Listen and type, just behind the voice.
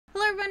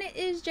it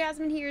is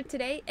Jasmine here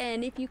today,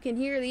 and if you can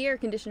hear the air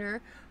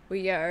conditioner,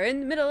 we are in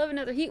the middle of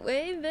another heat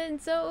wave,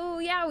 and so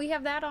yeah, we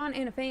have that on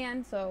and a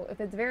fan, so if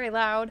it's very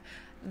loud,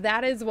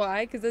 that is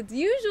why, because it's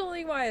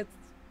usually why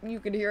you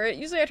can hear it.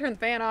 Usually I turn the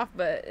fan off,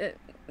 but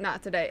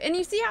not today. And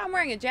you see how I'm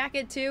wearing a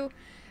jacket too?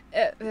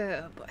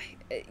 Oh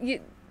boy.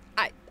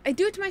 I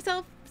do it to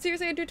myself.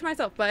 Seriously, I do it to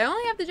myself. But I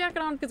only have the jacket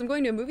on because I'm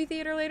going to a movie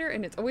theater later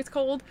and it's always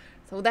cold.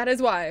 So that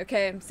is why,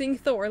 okay? I'm seeing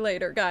Thor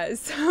later, guys.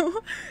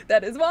 So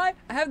that is why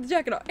I have the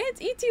jacket on. And it's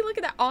E.T. Look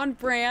at that. On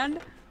brand.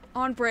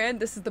 On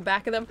brand. This is the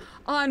back of them.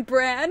 On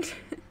brand.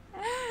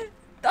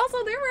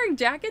 Also, they're wearing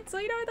jackets, so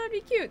you know, that'd be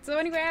cute. So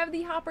anyway, I have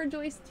the Hopper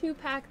Joyce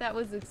 2-pack that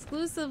was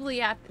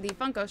exclusively at the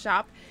Funko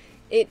shop.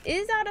 It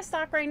is out of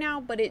stock right now,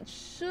 but it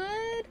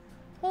should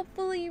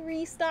hopefully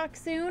restock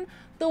soon.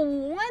 The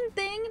one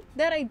thing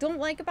that I don't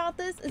like about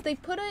this is they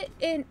put it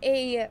in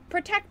a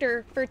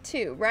protector for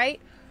 2, right?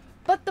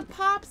 But the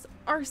pops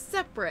are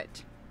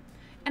separate.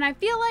 And I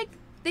feel like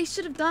they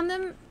should have done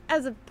them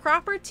as a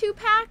proper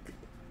 2-pack,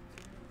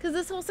 because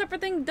this whole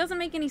separate thing doesn't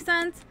make any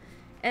sense.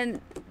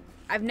 And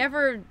I've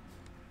never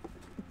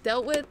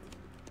dealt with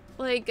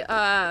like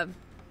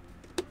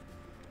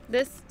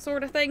this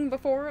sort of thing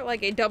before,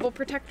 like a double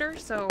protector.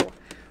 So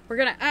we're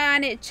gonna,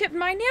 and it chipped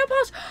my nail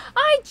polish.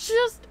 I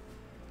just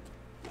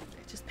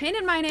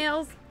painted my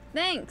nails.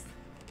 Thanks.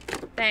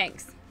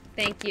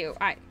 Thank you.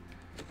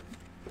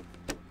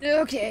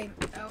 Okay.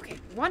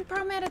 One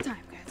problem at a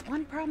time, guys.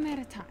 One problem at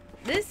a time.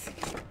 This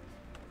is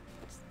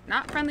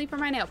not friendly for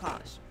my nail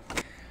polish.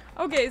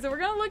 Okay, so we're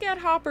gonna look at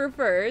Hopper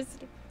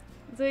first.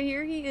 So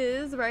here he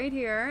is, right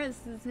here. This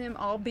is him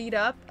all beat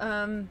up.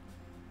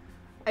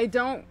 I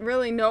don't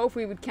really know if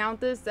we would count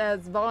this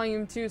as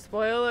Volume 2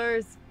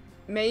 spoilers.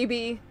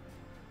 Maybe.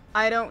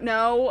 I don't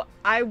know.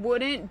 I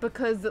wouldn't,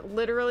 because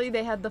literally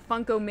they had the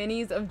Funko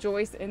minis of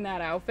Joyce in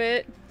that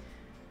outfit.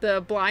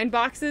 The blind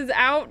box is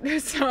out,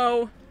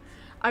 so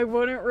I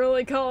wouldn't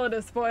really call it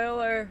a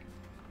spoiler.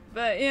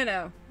 But, you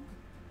know,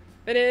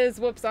 if it is,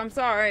 whoops, I'm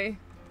sorry.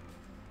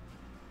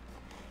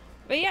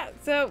 But yeah,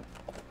 so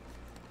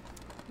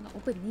I'm gonna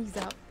open these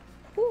up.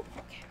 Whew,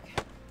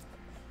 okay.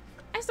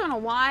 I just don't know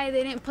why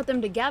they didn't put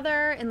them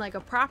together in like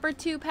a proper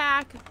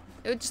 2-pack.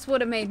 It just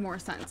would have made more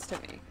sense to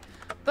me.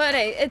 But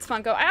hey, it's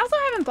Funko. I also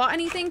haven't bought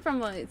anything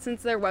from like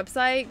since their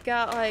website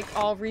got like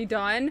all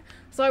redone.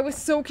 So I was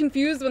so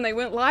confused when they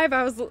went live.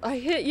 I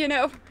hit, you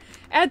know,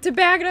 add to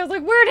bag, and I was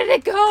like, where did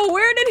it go?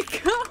 Where did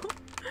it go?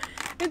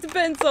 It's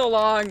been so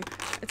long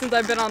since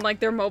I've been on like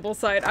their mobile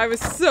site. I was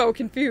so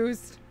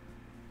confused.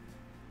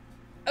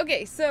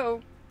 Okay,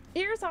 so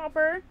here's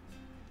Hopper.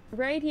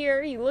 Right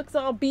here, he looks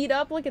all beat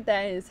up. Look at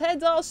that. His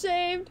head's all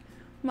shaved.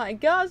 My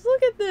gosh,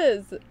 look at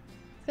this. He's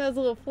got his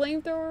little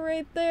flamethrower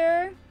right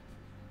there.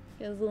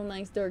 He has little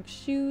nice dark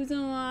shoes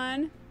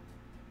on.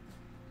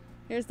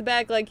 Here's the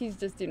back, like he's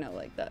just, you know,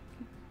 like that.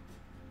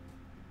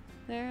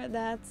 There,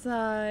 that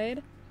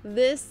side.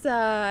 This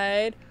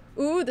side.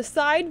 Ooh, the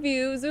side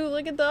views. Ooh,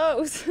 look at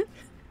those.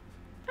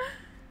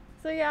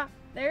 So yeah,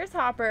 there's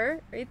Hopper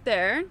right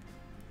there.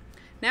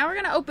 Now we're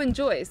gonna open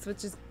Joyce,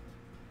 which is,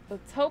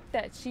 let's hope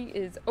that she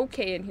is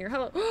okay in here.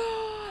 Hello.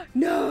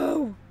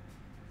 No!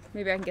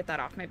 Maybe I can get that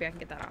off. Maybe I can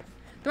get that off.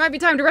 There might be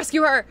time to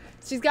rescue her.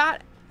 She's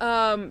got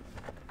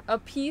a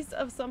piece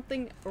of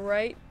something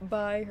right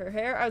by her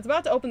hair. I was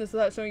about to open this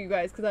without showing you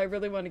guys because I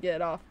really want to get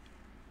it off.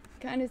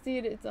 Kind of see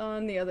it. It's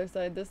on the other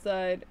side, this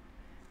side.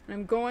 And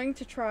I'm going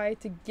to try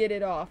to get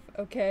it off,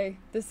 okay?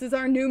 This is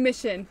our new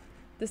mission.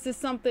 This is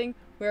something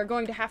we are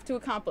going to have to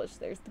accomplish.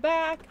 There's the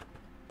back.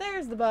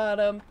 There's the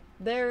bottom.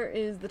 There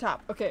is the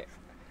top. Okay.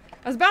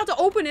 I was about to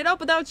open it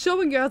up without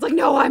showing you. I was like,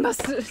 no,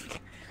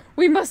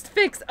 we must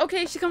fix.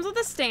 Okay, she comes with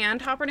a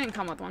stand. Hopper didn't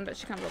come with one, but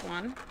she comes with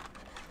one.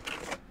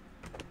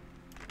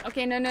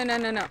 Okay,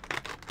 no.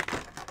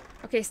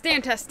 Okay,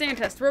 stand test,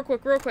 real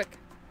quick.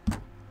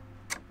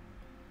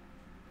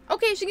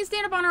 Okay, she can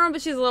stand up on her own,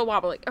 but she's a little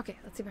wobbly. Okay,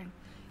 let's see if I can.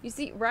 You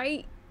see,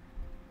 right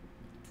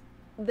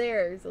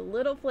there's a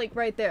little flake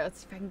right there.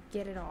 Let's see if I can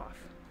get it off.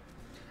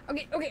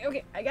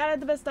 Okay. I got it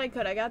the best I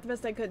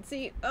could.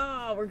 See?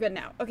 Oh, we're good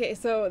now. Okay,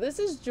 so this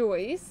is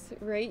Joyce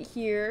right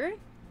here.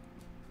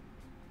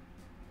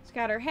 She's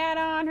got her hat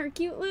on, her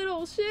cute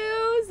little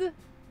shoes.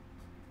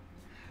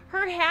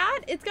 Her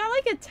hat, it's got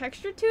like a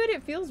texture to it.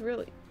 It feels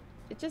really,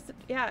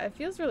 it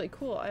feels really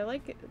cool. I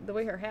like the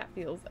way her hat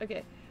feels.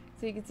 Okay,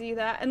 so you can see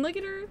that. And look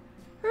at her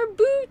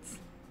boots.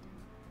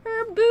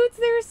 Her boots,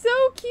 they're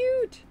so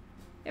cute.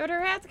 Yeah, but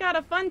her hat's got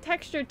a fun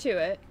texture to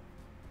it,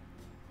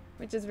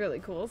 which is really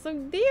cool. So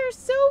they are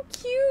so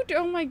cute.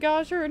 Oh my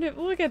gosh,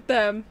 look at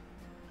them.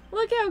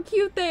 Look how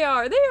cute they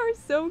are. They are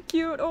so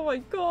cute. Oh my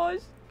gosh.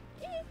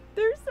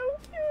 They're so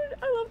cute.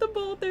 I love them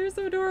both. They're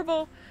so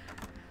adorable.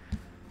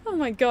 Oh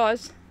my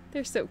gosh.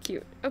 They're so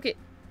cute. Okay,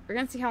 we're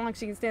gonna see how long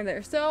she can stand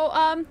there.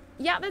 So,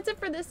 yeah, that's it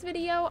for this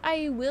video.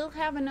 I will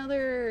have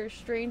another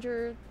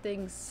Stranger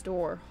Things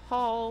store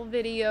haul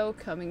video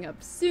coming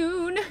up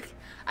soon.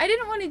 I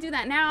didn't want to do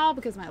that now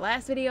because my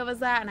last video was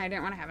that, and I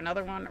didn't want to have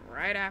another one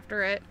right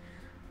after it.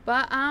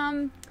 But,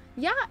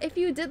 yeah, if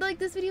you did like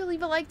this video,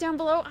 leave a like down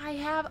below. I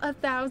have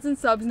 1,000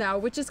 subs now,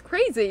 which is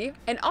crazy,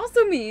 and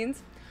also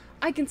means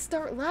I can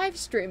start live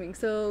streaming.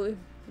 So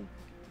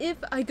if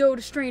I go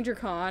to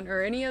StrangerCon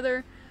or any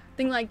other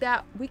thing like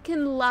that, we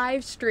can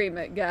live stream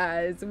it,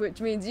 guys,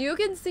 which means you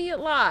can see it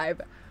live.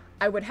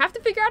 I would have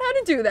to figure out how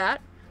to do that,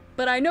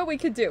 but I know we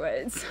could do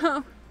it.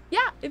 So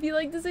yeah, if you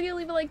like this video,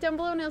 leave a like down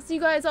below, and I'll see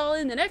you guys all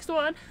in the next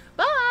one.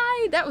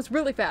 Bye! That was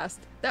really fast.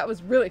 That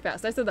was really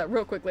fast. I said that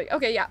real quickly.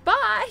 Okay, yeah,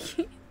 bye!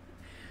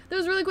 That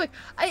was really quick.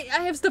 I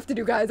have stuff to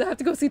do, guys. I have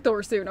to go see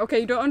Thor soon.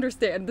 Okay, you don't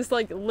understand. This,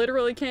 like,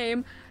 literally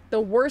came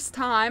the worst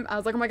time. I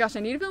was like, oh my gosh,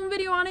 I need to film a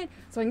video on it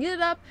so I can get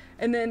it up.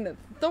 And then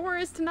Thor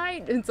is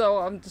tonight, and so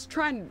I'm just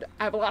trying.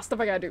 I have a lot of stuff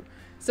I gotta do.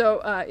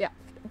 So, yeah.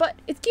 But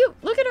it's cute.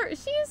 Look at her.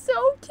 She is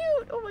so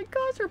cute. Oh my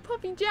gosh, her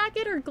puffy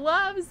jacket, her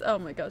gloves. Oh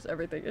my gosh,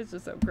 everything. It's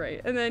just so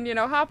great. And then, you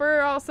know,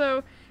 Hopper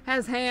also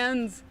has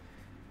hands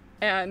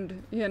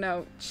and, you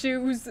know,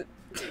 shoes.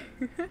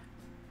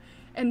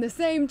 And the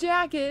same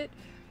jacket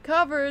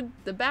covered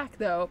the back,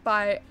 though,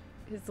 by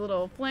his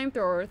little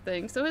flamethrower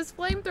thing. So his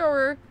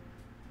flamethrower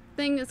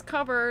thing is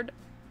covered,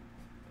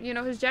 you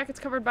know, his jacket's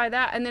covered by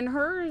that, and then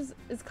hers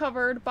is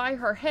covered by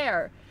her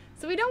hair.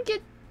 So we don't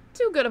get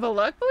too good of a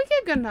look, but we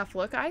get a good enough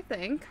look, I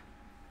think.